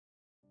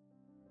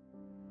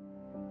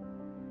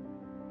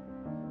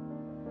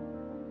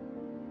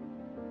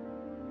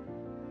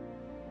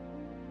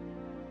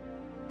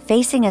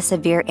Facing a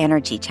severe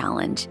energy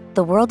challenge,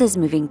 the world is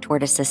moving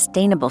toward a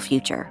sustainable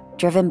future,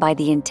 driven by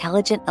the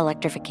intelligent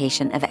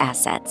electrification of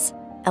assets.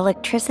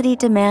 Electricity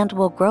demand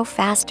will grow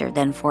faster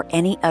than for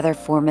any other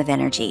form of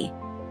energy.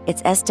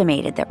 It's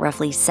estimated that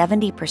roughly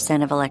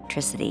 70% of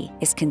electricity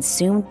is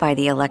consumed by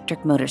the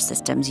electric motor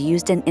systems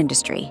used in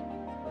industry.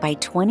 By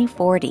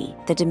 2040,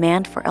 the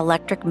demand for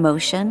electric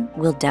motion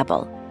will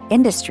double.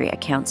 Industry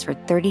accounts for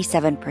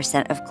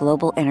 37% of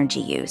global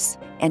energy use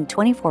and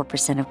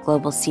 24% of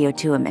global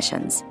CO2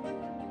 emissions.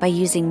 By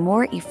using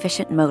more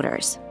efficient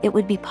motors, it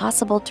would be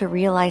possible to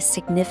realize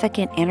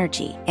significant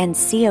energy and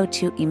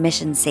CO2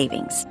 emission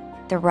savings.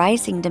 The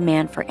rising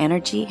demand for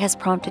energy has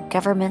prompted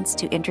governments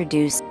to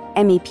introduce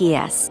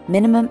MEPS,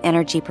 Minimum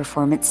Energy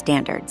Performance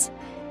Standards,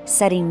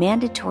 setting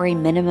mandatory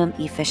minimum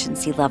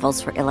efficiency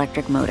levels for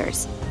electric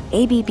motors.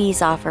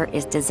 ABB's offer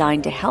is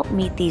designed to help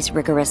meet these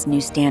rigorous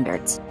new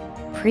standards.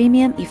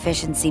 Premium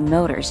efficiency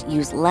motors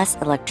use less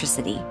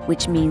electricity,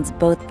 which means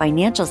both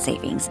financial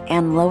savings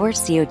and lower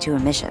CO2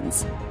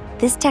 emissions.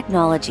 This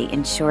technology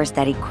ensures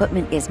that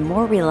equipment is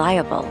more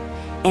reliable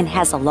and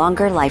has a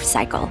longer life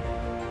cycle.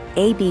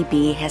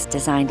 ABB has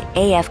designed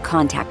AF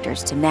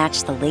contactors to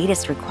match the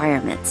latest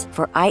requirements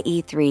for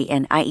IE3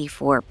 and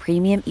IE4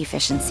 premium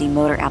efficiency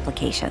motor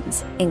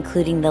applications,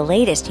 including the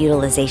latest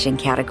utilization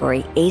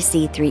category,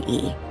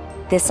 AC3E.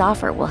 This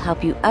offer will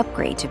help you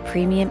upgrade to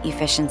premium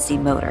efficiency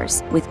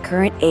motors with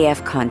current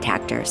AF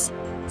contactors.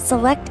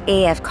 Select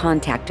AF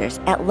contactors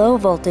at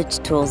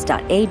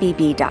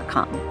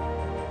lowvoltagetools.abb.com.